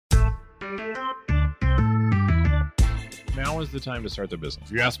Now is the time to start the business.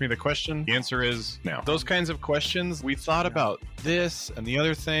 If you ask me the question, the answer is now. Those kinds of questions, we thought about this and the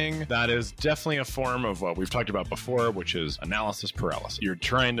other thing. That is definitely a form of what we've talked about before, which is analysis paralysis. You're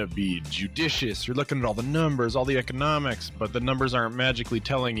trying to be judicious. You're looking at all the numbers, all the economics, but the numbers aren't magically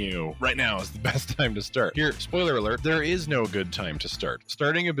telling you right now is the best time to start. Here, spoiler alert, there is no good time to start.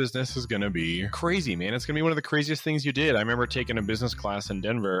 Starting a business is going to be crazy, man. It's going to be one of the craziest things you did. I remember taking a business class in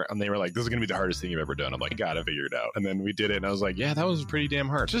Denver and they were like, this is going to be the hardest thing you've ever done. I'm like, I got to figure it out. And then we did it and I was like, yeah, that was pretty damn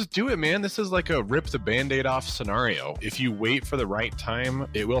hard. Just do it, man. This is like a rip the band-aid off scenario. If you wait for the right time,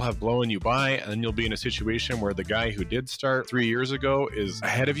 it will have blown you by, and then you'll be in a situation where the guy who did start 3 years ago is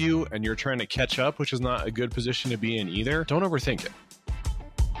ahead of you and you're trying to catch up, which is not a good position to be in either. Don't overthink it.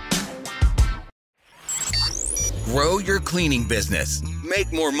 Grow your cleaning business.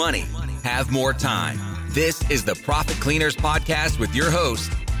 Make more money. Have more time. This is the Profit Cleaners Podcast with your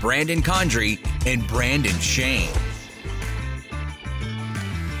hosts, Brandon Condry and Brandon Shane.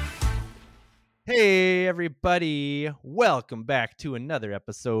 Hey, everybody. Welcome back to another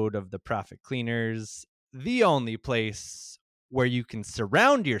episode of the Profit Cleaners, the only place where you can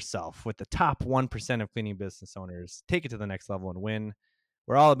surround yourself with the top 1% of cleaning business owners, take it to the next level and win.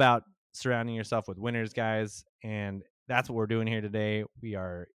 We're all about surrounding yourself with winners, guys, and that's what we're doing here today. We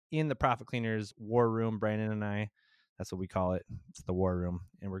are in the Profit Cleaners war room, Brandon and I. That's what we call it. It's the war room,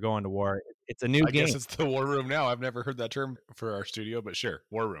 and we're going to war. It's a new game. I guess it's the war room now. I've never heard that term for our studio, but sure,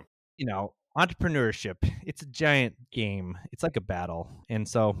 war room. You know, entrepreneurship, it's a giant game. It's like a battle. And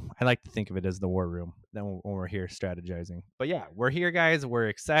so I like to think of it as the war room then when we're here strategizing. But yeah, we're here, guys. We're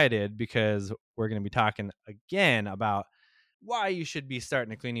excited because we're going to be talking again about why you should be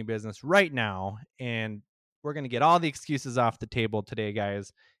starting a cleaning business right now. And we're going to get all the excuses off the table today,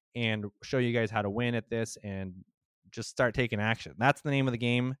 guys, and show you guys how to win at this and just start taking action. That's the name of the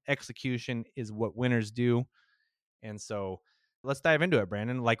game. Execution is what winners do. And so let's dive into it,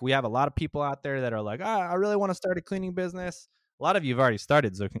 Brandon. Like, we have a lot of people out there that are like, I really want to start a cleaning business. A lot of you have already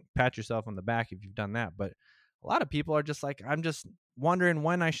started, so pat yourself on the back if you've done that. But a lot of people are just like, I'm just wondering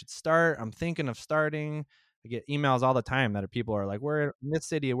when I should start. I'm thinking of starting. I get emails all the time that people are like, we're in this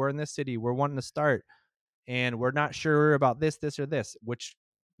city, we're wanting to start, and we're not sure about this, or this, which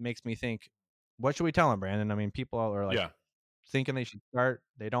makes me think, what should we tell them, Brandon? I mean, people are like thinking they should start.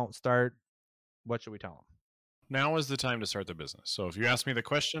 They don't start. What should we tell them? Now is the time to start the business. So if you ask me the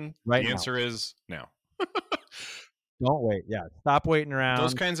question, right the now. answer is now. Don't wait. Yeah. Stop waiting around.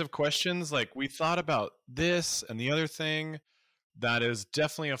 Those kinds of questions, like we thought about this and the other thing, that is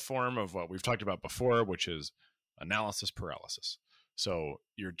definitely a form of what we've talked about before, which is analysis paralysis. So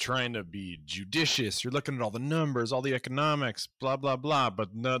you're trying to be judicious. You're looking at all the numbers, all the economics, blah, blah, blah.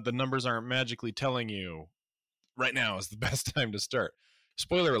 But no, the numbers aren't magically telling you right now is the best time to start.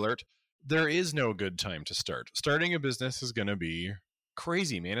 Spoiler alert. There is no good time to start. Starting a business is going to be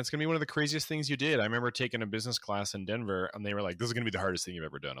crazy, man. It's going to be one of the craziest things you did. I remember taking a business class in Denver and they were like, this is going to be the hardest thing you've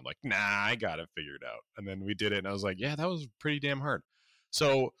ever done. I'm like, nah, I got it figured out. And then we did it and I was like, yeah, that was pretty damn hard.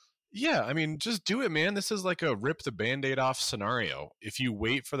 So yeah, I mean, just do it, man. This is like a rip the band-aid off scenario. If you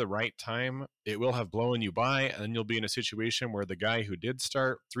wait for the right time, it will have blown you by, and then you'll be in a situation where the guy who did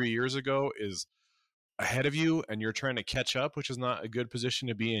start 3 years ago is ahead of you and you're trying to catch up, which is not a good position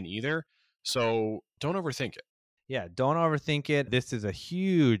to be in either. So don't overthink it. Yeah, don't overthink it. This is a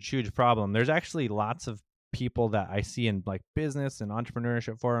huge problem. There's actually lots of people that I see in like business and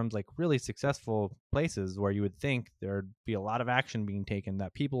entrepreneurship forums, like really successful places where you would think there'd be a lot of action being taken,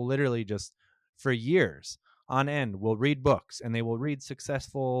 that people literally just for years on end will read books and they will read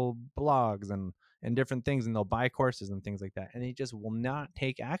successful blogs and different things, and they'll buy courses and things like that. And they just will not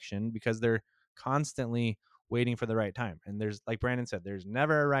take action because they're constantly waiting for the right time. And there's, like Brandon said, there's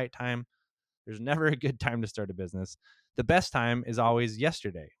never a right time. There's never a good time to start a business. The best time is always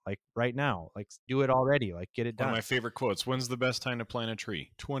yesterday, like right now. Like, do it already, like get it done. One of my favorite quotes: when's the best time to plant a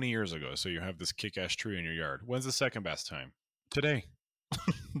tree? 20 years ago. So you have this kick-ass tree in your yard. When's the second best time? Today.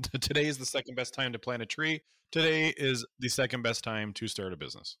 Today is the second best time to plant a tree. Today is the second best time to start a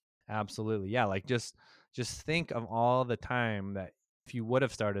business. Absolutely. Yeah. Like just think of all the time that if you would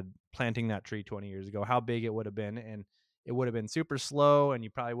have started planting that tree 20 years ago, how big it would have been. And it would have been super slow and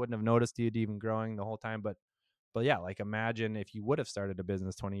you probably wouldn't have noticed it even growing the whole time. But yeah, like imagine if you would have started a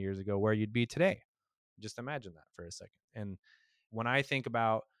business 20 years ago, where you'd be today. Just imagine that for a second. And when I think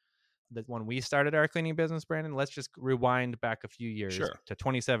about that, when we started our cleaning business, Brandon, let's just rewind back a few years to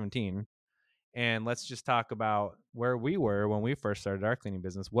 2017. And let's just talk about where we were when we first started our cleaning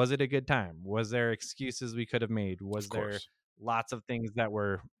business. Was it a good time? Was there excuses we could have made? Was there lots of things that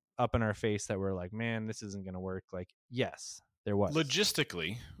were up in our face that were like, man, this isn't going to work? Like, yes, there was.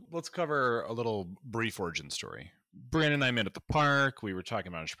 Logistically, let's cover a little brief origin story. Brandon and I met at the park. We were talking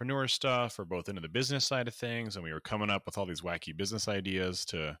about entrepreneur stuff. We're both into the business side of things, and we were coming up with all these wacky business ideas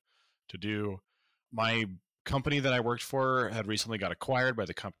to do. My company that I worked for had recently got acquired by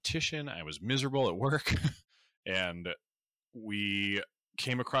the competition. I was miserable at work, and we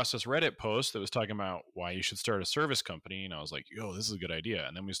came across this Reddit post that was talking about why you should start a service company. And I was like, yo, this is a good idea.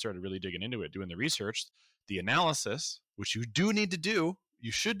 And then we started really digging into it, doing the research, the analysis, which you do need to do.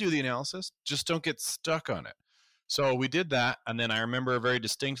 You should do the analysis, just don't get stuck on it. So we did that. And then I remember very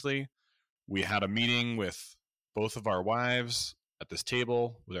distinctly, we had a meeting with both of our wives at this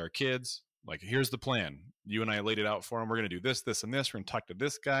table with our kids. Like, here's the plan. You and I laid it out for them. We're going to do this, this, and this. We're going to talk to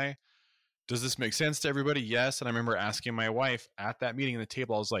this guy. Does this make sense to everybody? Yes. And I remember asking my wife at that meeting at the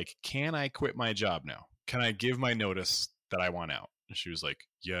table, I was like, can I quit my job now? Can I give my notice that I want out? And she was like,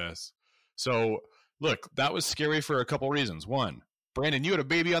 yes. So look, that was scary for a couple reasons. One, Brandon, you had a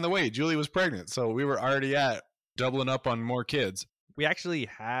baby on the way. Julie was pregnant. So we were already at doubling up on more kids. We actually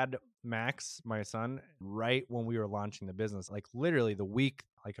had Max, my son, right when we were launching the business, like literally the week,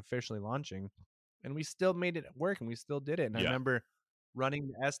 like officially launching, and we still made it work and we still did it. And I remember running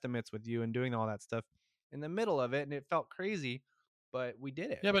the estimates with you and doing all that stuff in the middle of it, and it felt crazy, but we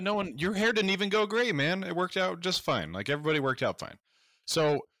did it. Yeah, but your hair didn't even go gray, man. It worked out just fine. Like, everybody worked out fine.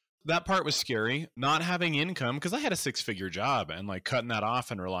 So that part was scary, not having income, because I had a 6-figure job, and like cutting that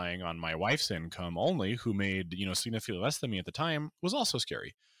off and relying on my wife's income only, who made, significantly less than me at the time, was also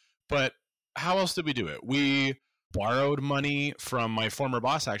scary. But how else did we do it? We borrowed money from my former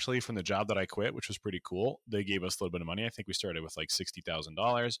boss, actually, from the job that I quit, which was pretty cool. They gave us a little bit of money. I think we started with like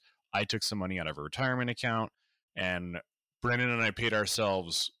 $60,000. I took some money out of a retirement account, and Brandon and I paid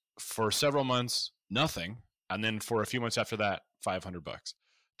ourselves for several months nothing, and then for a few months after that, $500.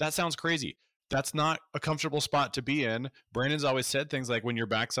 That sounds crazy. That's not a comfortable spot to be in. Brandon's always said things like, when your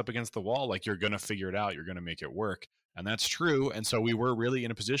back's up against the wall, like, you're going to figure it out. You're going to make it work. And that's true. And so we were really in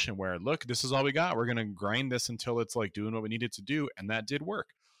a position where, look, this is all we got. We're going to grind this until it's like doing what we needed to do. And that did work.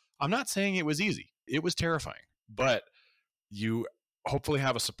 I'm not saying it was easy. It was terrifying. But you hopefully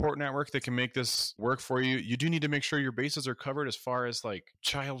have a support network that can make this work for you. You do need to make sure your bases are covered as far as like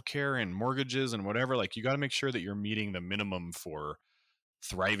childcare and mortgages and whatever. Like, you got to make sure that you're meeting the minimum for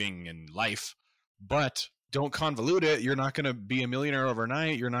thriving in life. But don't convolute it. You're not going to be a millionaire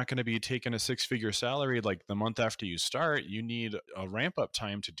overnight. You're not going to be taking a 6-figure salary like the month after you start. You need a ramp up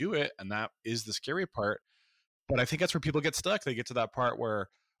time to do it. And that is the scary part. But I think that's where people get stuck. They get to that part where,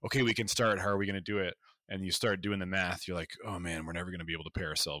 okay, we can start. How are we going to do it? And you start doing the math. You're like, oh man, we're never going to be able to pay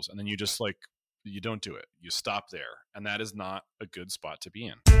ourselves. And then you just like, you don't do it. You stop there. And that is not a good spot to be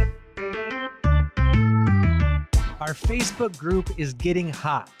in. Our Facebook group is getting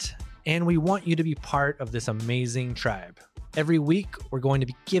hot, and we want you to be part of this amazing tribe. Every week, we're going to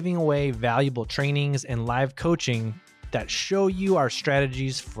be giving away valuable trainings and live coaching that show you our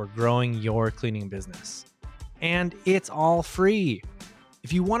strategies for growing your cleaning business. And it's all free.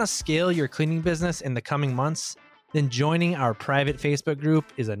 If you want to scale your cleaning business in the coming months, then joining our private Facebook group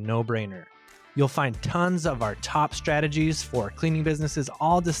is a no-brainer. You'll find tons of our top strategies for cleaning businesses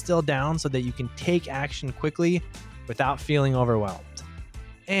all distilled down so that you can take action quickly without feeling overwhelmed.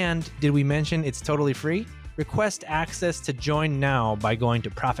 And did we mention it's totally free? Request access to join now by going to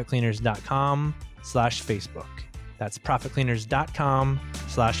profitcleaners.com/Facebook. That's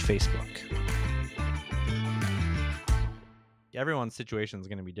profitcleaners.com/Facebook. Everyone's situation is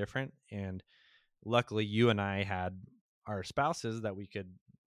going to be different. And luckily you and I had our spouses that we could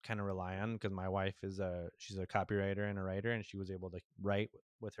kind of rely on, because my wife she's a copywriter and a writer, and she was able to write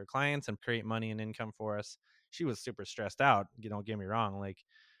with her clients and create money and income for us. She was super stressed out. Don't get me wrong. Like,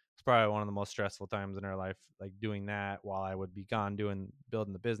 it's probably one of the most stressful times in her life, like doing that while I would be gone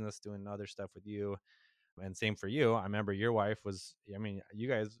building the business, doing other stuff with you. And same for you. I remember your wife you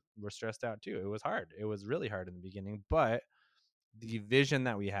guys were stressed out too. It was hard. It was really hard in the beginning, but the vision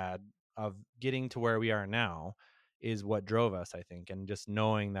that we had of getting to where we are now is what drove us, I think. And just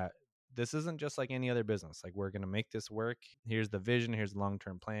knowing that this isn't just like any other business. Like, we're going to make this work. Here's the vision. Here's the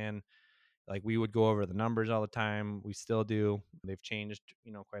long-term plan. Like, we would go over the numbers all the time. We still do. They've changed,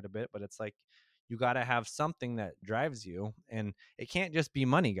 quite a bit, but it's like, you got to have something that drives you, and it can't just be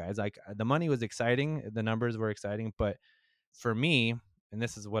money, guys. Like, the money was exciting. The numbers were exciting, but for me, and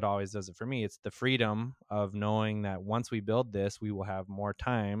this is what always does it for me, it's the freedom of knowing that once we build this, we will have more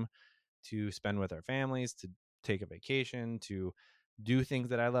time to spend with our families, to take a vacation, to do things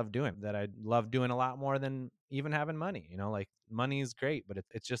that I love doing, that I love doing a lot more than even having money. Like, money is great, but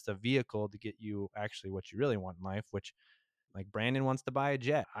it's just a vehicle to get you actually what you really want in life, which, like, Brandon wants to buy a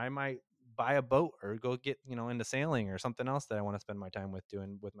jet. I might buy a boat or go get, into sailing or something else that I want to spend my time with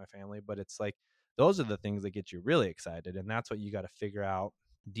doing with my family. But it's like, those are the things that get you really excited. And that's what you got to figure out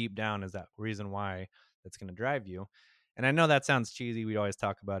deep down, is that reason why that's going to drive you. And I know that sounds cheesy. We always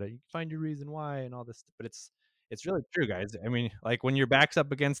talk about it. You find your reason why and all this, but it's really true, guys. I mean, like when your back's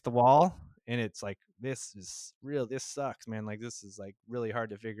up against the wall and it's like, this is real, this sucks, man. Like this is like really hard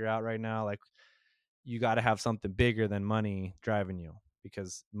to figure out right now. Like you got to have something bigger than money driving you,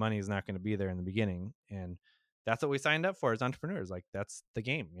 because money is not going to be there in the beginning. And that's what we signed up for as entrepreneurs. Like that's the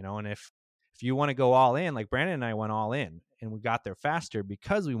game, and if you want to go all in, like Brandon and I went all in and we got there faster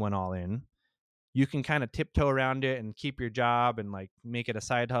because we went all in. You can kind of tiptoe around it and keep your job and like make it a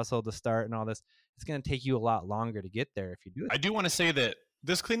side hustle to start and all this. It's going to take you a lot longer to get there if you do it. I do want to say that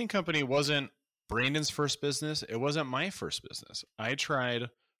this cleaning company wasn't Brandon's first business. It wasn't my first business. I tried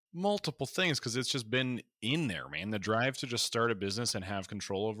multiple things because it's just been in there, man. The drive to just start a business and have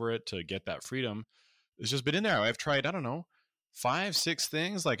control over it, to get that freedom, it's just been in there. I've tried, I don't know, 5-6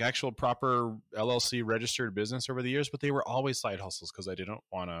 things, like actual proper LLC registered business over the years, but they were always side hustles because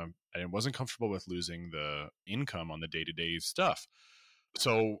I wasn't comfortable with losing the income on the day-to-day stuff.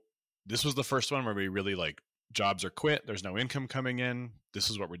 So this was the first one where we really like, jobs are quit. There's no income coming in. This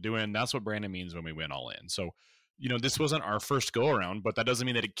is what we're doing. That's what Brandon means when we went all in. So, this wasn't our first go around, but that doesn't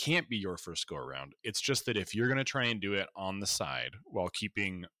mean that it can't be your first go around. It's just that if you're going to try and do it on the side while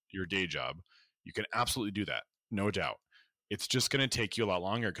keeping your day job, you can absolutely do that. No doubt. It's just going to take you a lot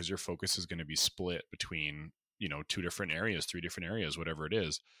longer because your focus is going to be split between, 2 different areas, 3 different areas, whatever it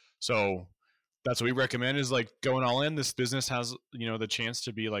is. So that's what we recommend, is like going all in. This business has, the chance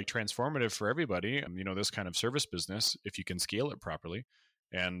to be like transformative for everybody. This kind of service business, if you can scale it properly.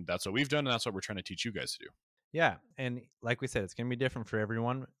 And that's what we've done. And that's what we're trying to teach you guys to do. Yeah. And like we said, it's going to be different for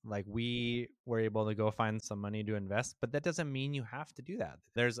everyone. Like we were able to go find some money to invest, but that doesn't mean you have to do that.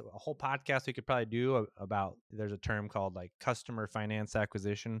 There's a whole podcast we could probably do about, there's a term called like customer finance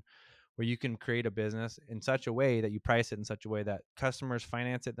acquisition, where you can create a business in such a way that you price it in such a way that customers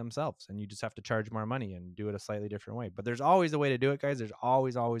finance it themselves, and you just have to charge more money and do it a slightly different way. But there's always a way to do it, guys. There's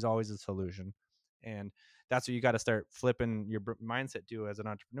always, always, always a solution. And that's what you got to start flipping your mindset to as an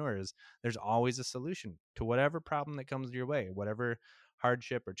entrepreneur, is there's always a solution to whatever problem that comes your way, whatever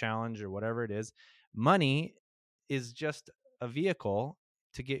hardship or challenge or whatever it is. Money is just a vehicle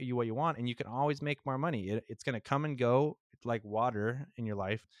to get you what you want, and you can always make more money. It's going to come and go like water in your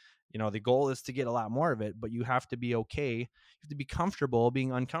life. The goal is to get a lot more of it, but you have to be okay. You have to be comfortable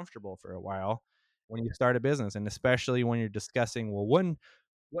being uncomfortable for a while when you start a business. And especially when you're discussing, well,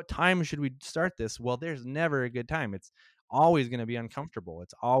 what time should we start this? Well, there's never a good time. It's always going to be uncomfortable.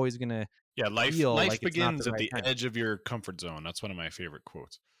 It's always going to life begins at the edge of your comfort zone. That's one of my favorite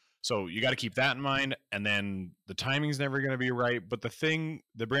quotes. So you got to keep that in mind. And then the timing's never going to be right. But the thing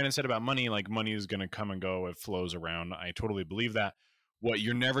that Brandon said about money, like money is going to come and go. It flows around. I totally believe that. What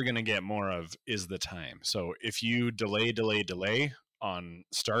you're never going to get more of is the time. So if you delay on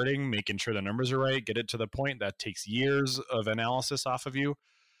starting, making sure the numbers are right, get it to the point, that takes years of analysis off of you.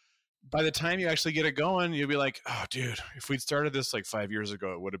 By the time you actually get it going, you'll be like, oh, dude, if we'd started this like 5 years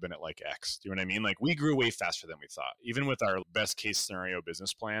ago, it would have been at like X. Do you know what I mean? Like we grew way faster than we thought. Even with our best case scenario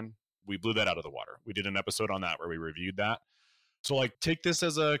business plan, we blew that out of the water. We did an episode on that where we reviewed that. So like take this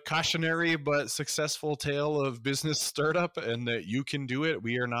as a cautionary but successful tale of business startup, and that you can do it.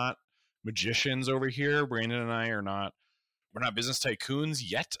 We are not magicians over here. Brandon and I we're not business tycoons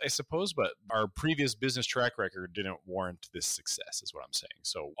yet, I suppose, but our previous business track record didn't warrant this success, is what I'm saying.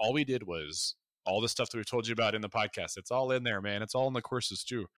 So all we did was all the stuff that we told you about in the podcast. It's all in there, man. It's all in the courses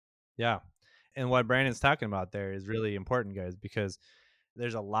too. Yeah. And what Brandon's talking about there is really important, guys, because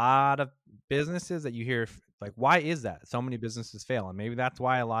there's a lot of businesses that you hear, like, why is that? So many businesses fail. And maybe that's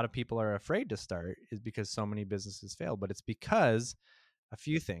why a lot of people are afraid to start, is because so many businesses fail. But it's because a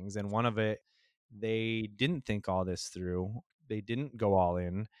few things. And one of it, they didn't think all this through. They didn't go all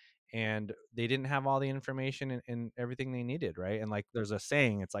in, and they didn't have all the information and everything they needed, right? And like there's a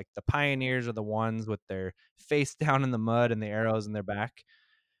saying, it's like the pioneers are the ones with their face down in the mud and the arrows in their back.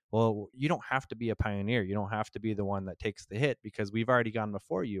 Well, you don't have to be a pioneer. You don't have to be the one that takes the hit, because we've already gone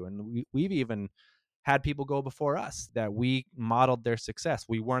before you. And we've even had people go before us that we modeled their success.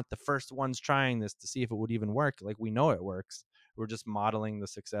 We weren't the first ones trying this to see if it would even work. Like we know it works. We're just modeling the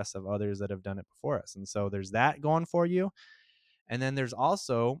success of others that have done it before us. And so there's that going for you. And then there's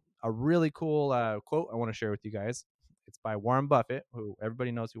also a really cool quote I want to share with you guys. It's by Warren Buffett, who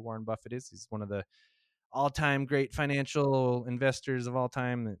everybody knows who Warren Buffett is. He's one of the all-time great financial investors of all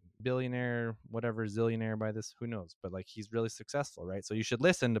time, billionaire, whatever, zillionaire by this, who knows, but like he's really successful, right? So you should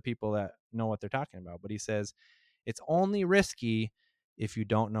listen to people that know what they're talking about. But he says, it's only risky if you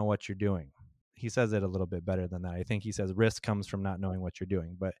don't know what you're doing. He says it a little bit better than that. I think he says risk comes from not knowing what you're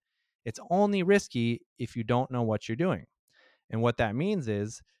doing, but it's only risky if you don't know what you're doing. And what that means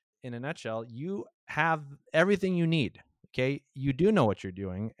is, in a nutshell, you have everything you need. Okay. You do know what you're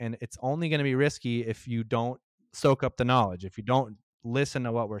doing, and it's only going to be risky if you don't soak up the knowledge, if you don't listen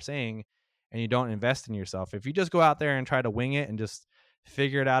to what we're saying, and you don't invest in yourself. If you just go out there and try to wing it and just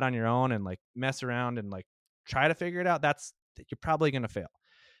figure it out on your own and like mess around and like try to figure it out, you're probably going to fail.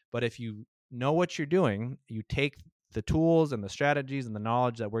 But if you know what you're doing, you take the tools and the strategies and the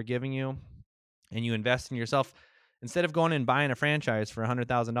knowledge that we're giving you, and you invest in yourself. Instead of going and buying a franchise for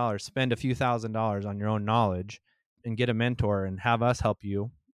 $100,000, spend a few $1,000s on your own knowledge and get a mentor and have us help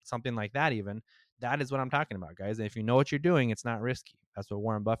you, something like that even. That is what I'm talking about, guys. And if you know what you're doing, it's not risky. That's what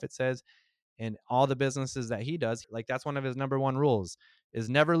Warren Buffett says. And all the businesses that he does, like that's one of his number one rules, is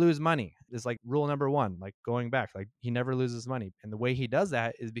never lose money. It's like rule number one, like going back, like he never loses money. And the way he does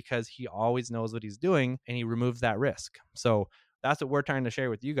that is because he always knows what he's doing and he removes that risk. So that's what we're trying to share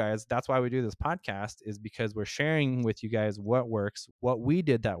with you guys. That's why we do this podcast, is because we're sharing with you guys what works, what we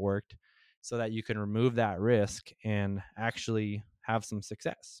did that worked, so that you can remove that risk and actually have some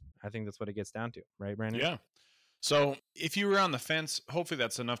success. I think that's what it gets down to, right, Brandon? Yeah. So if you were on the fence, hopefully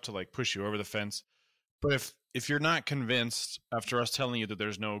that's enough to like push you over the fence. But if you're not convinced after us telling you that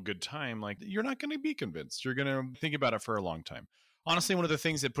there's no good time, like you're not going to be convinced. You're going to think about it for a long time. Honestly, one of the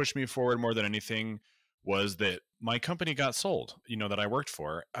things that pushed me forward more than anything was that my company got sold, that I worked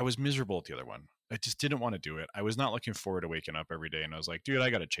for. I was miserable at the other one. I just didn't want to do it. I was not looking forward to waking up every day. And I was like, dude, I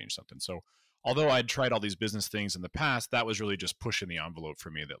got to change something. So although I'd tried all these business things in the past, that was really just pushing the envelope for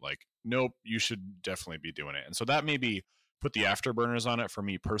me that like, nope, you should definitely be doing it. And so that maybe put the afterburners on it for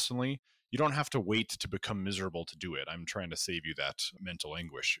me personally. You don't have to wait to become miserable to do it. I'm trying to save you that mental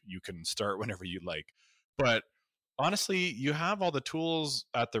anguish. You can start whenever you like. But honestly, you have all the tools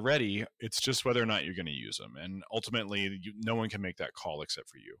at the ready. It's just whether or not you're going to use them. And ultimately, no one can make that call except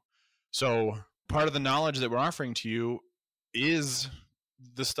for you. So part of the knowledge that we're offering to you is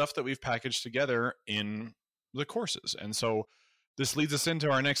the stuff that we've packaged together in the courses. And so this leads us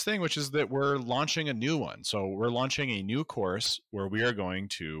into our next thing, which is that we're launching a new one. So we're launching a new course where we are going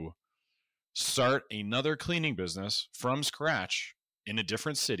to start another cleaning business from scratch in a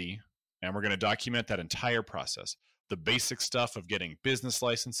different city. And we're going to document that entire process. The basic stuff of getting business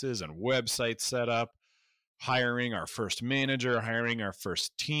licenses and websites set up, hiring our first manager, hiring our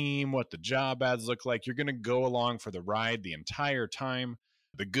first team, what the job ads look like. You're going to go along for the ride the entire time.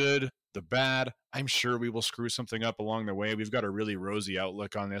 The good, the bad. I'm sure we will screw something up along the way. We've got a really rosy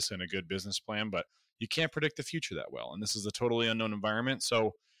outlook on this and a good business plan, but you can't predict the future that well. And this is a totally unknown environment.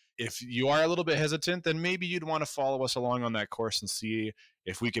 So if you are a little bit hesitant, then maybe you'd want to follow us along on that course and see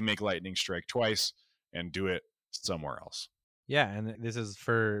if we can make lightning strike twice and do it somewhere else. Yeah. And this is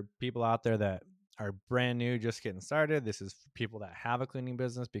for people out there that are brand new, just getting started. This is for people that have a cleaning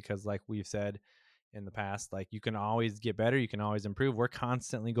business, because like we've said in the past, like you can always get better. You can always improve. We're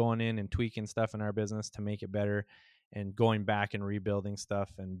constantly going in and tweaking stuff in our business to make it better and going back and rebuilding stuff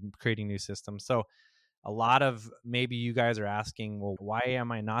and creating new systems. So a lot of maybe you guys are asking, well, why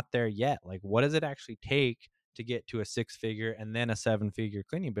am I not there yet? Like, what does it actually take to get to a 6-figure and then a 7-figure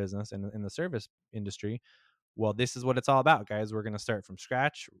cleaning business in the service industry? Well, this is what it's all about, guys. We're going to start from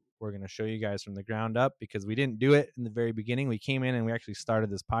scratch. We're going to show you guys from the ground up, because we didn't do it in the very beginning. We came in and we actually started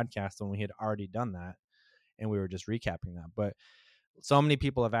this podcast when we had already done that, and we were just recapping that. But so many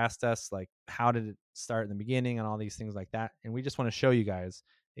people have asked us, like, how did it start in the beginning and all these things like that. And we just want to show you guys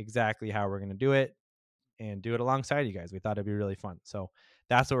exactly how we're going to do it and do it alongside you guys. We thought it'd be really fun. So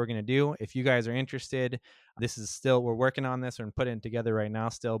that's what we're going to do. If you guys are interested, this is still, we're working on this and putting it together right now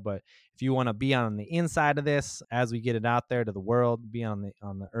still. But if you want to be on the inside of this, as we get it out there to the world, be on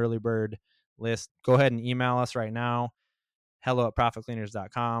the early bird list, go ahead and email us right now.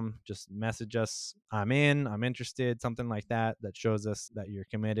 hello@profitcleaners.com. Just message us. I'm interested, something like that shows us that you're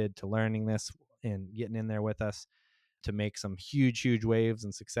committed to learning this and getting in there with us to make some huge waves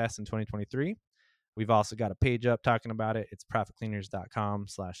and success in 2023. We've also got a page up talking about it. It's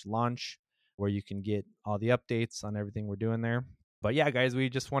profitcleaners.com/launch, where you can get all the updates on everything we're doing there. But yeah, guys, we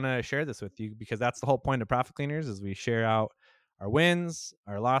just want to share this with you, because that's the whole point of Profit Cleaners, is we share out our wins,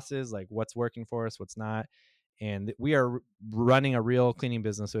 our losses, like what's working for us, what's not. And we are running a real cleaning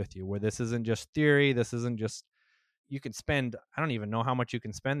business with you, where this isn't just theory. This isn't just, you can spend, I don't even know how much you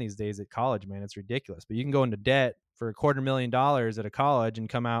can spend these days at college, man. It's ridiculous. But you can go into debt for $250,000 at a college and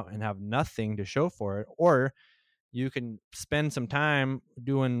come out and have nothing to show for it. Or you can spend some time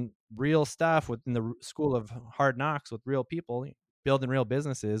doing real stuff within the school of hard knocks with real people, building real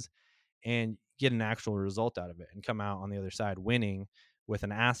businesses, and get an actual result out of it and come out on the other side winning with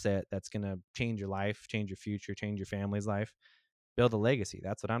an asset that's going to change your life, change your future, change your family's life, build a legacy.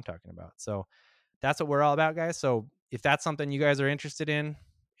 That's what I'm talking about. So that's what we're all about, guys. So if that's something you guys are interested in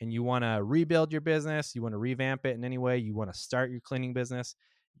and you want to rebuild your business, you want to revamp it in any way, you want to start your cleaning business,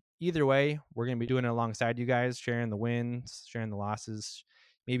 either way, we're going to be doing it alongside you guys, sharing the wins, sharing the losses,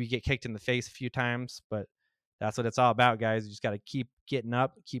 maybe get kicked in the face a few times, but that's what it's all about, guys. You just got to keep getting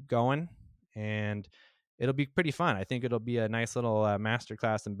up, keep going, and it'll be pretty fun. I think it'll be a nice little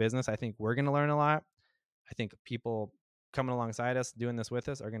masterclass in business. I think we're going to learn a lot. I think people coming alongside us, doing this with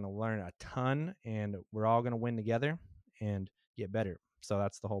us, are going to learn a ton, and we're all going to win together and get better. So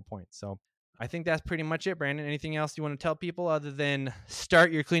that's the whole point. So I think that's pretty much it, Brandon. Anything else you want to tell people other than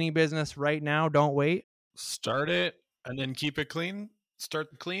start your cleaning business right now? Don't wait. Start it and then keep it clean.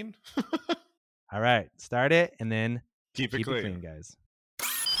 Start clean. All right. Start it and then keep it clean, guys.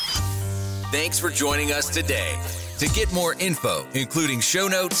 Thanks for joining us today. To get more info, including show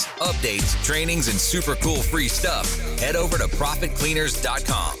notes, updates, trainings, and super cool free stuff, head over to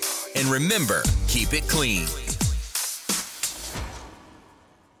ProfitCleaners.com. And remember, keep it clean.